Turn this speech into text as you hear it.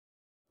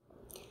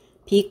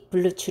빅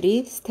블루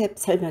추리 스텝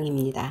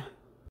설명입니다.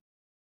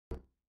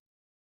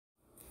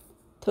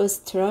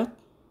 toast trot,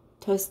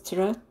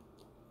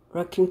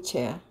 rocking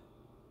chair,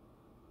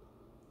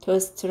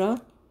 toast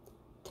trot,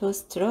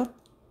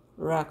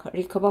 rock,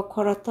 recover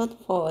quarter turn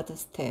forward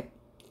step,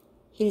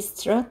 heel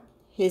strut,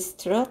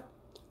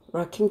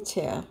 rocking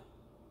chair,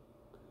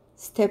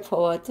 step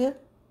forward,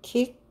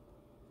 kick,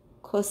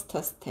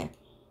 coaster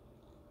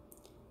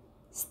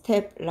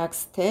step, lock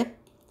step,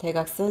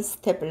 대각선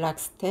step, lock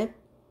step,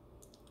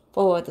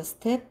 forward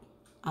step,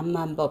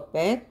 앞만보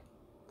back,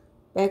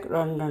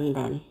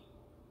 run,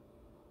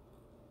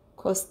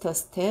 coaster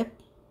step,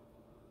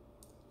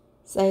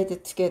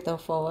 side together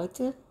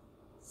forward,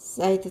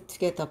 side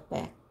together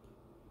back,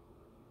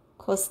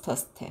 coaster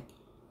step.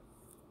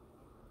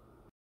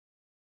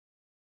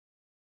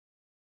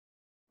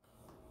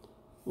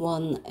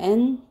 One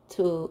and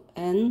two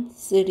and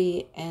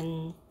three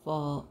and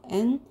four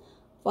and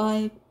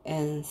five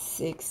and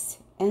six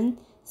and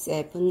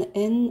seven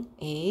and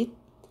eight.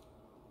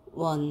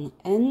 One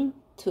and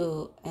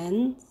two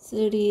and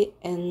three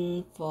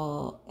and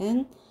four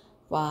and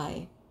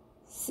five,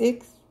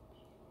 six,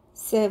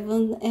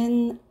 seven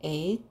and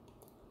eight.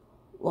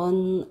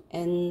 One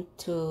and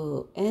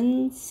two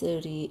and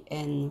three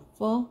and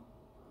four,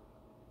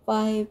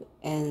 five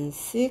and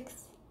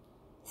six,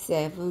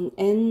 seven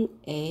and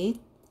eight.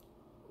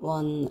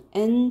 One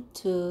and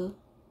two,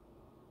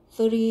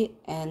 three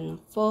and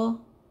four,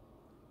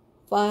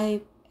 five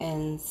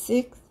and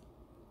six,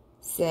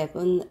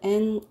 seven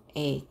and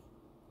eight.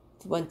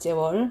 두 번째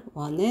월,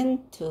 one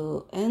and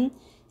two and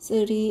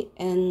three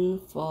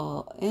and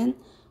four and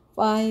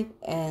five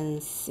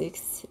and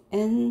six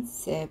and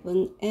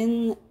seven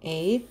and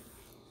eight.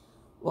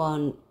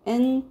 One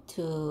and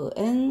two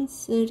and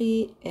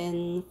three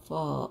and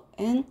four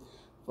and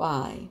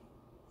five,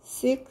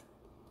 six,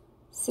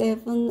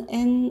 seven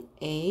and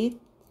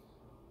eight.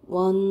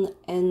 One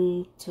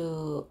and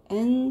two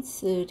and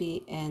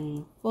three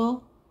and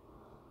four,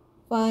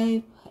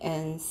 five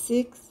and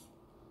six,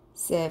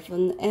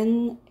 seven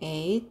and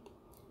eight.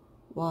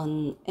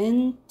 One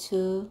and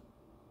two,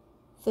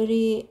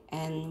 three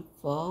and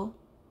four,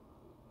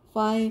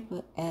 five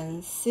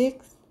and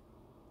six,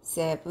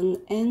 seven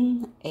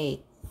and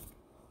eight.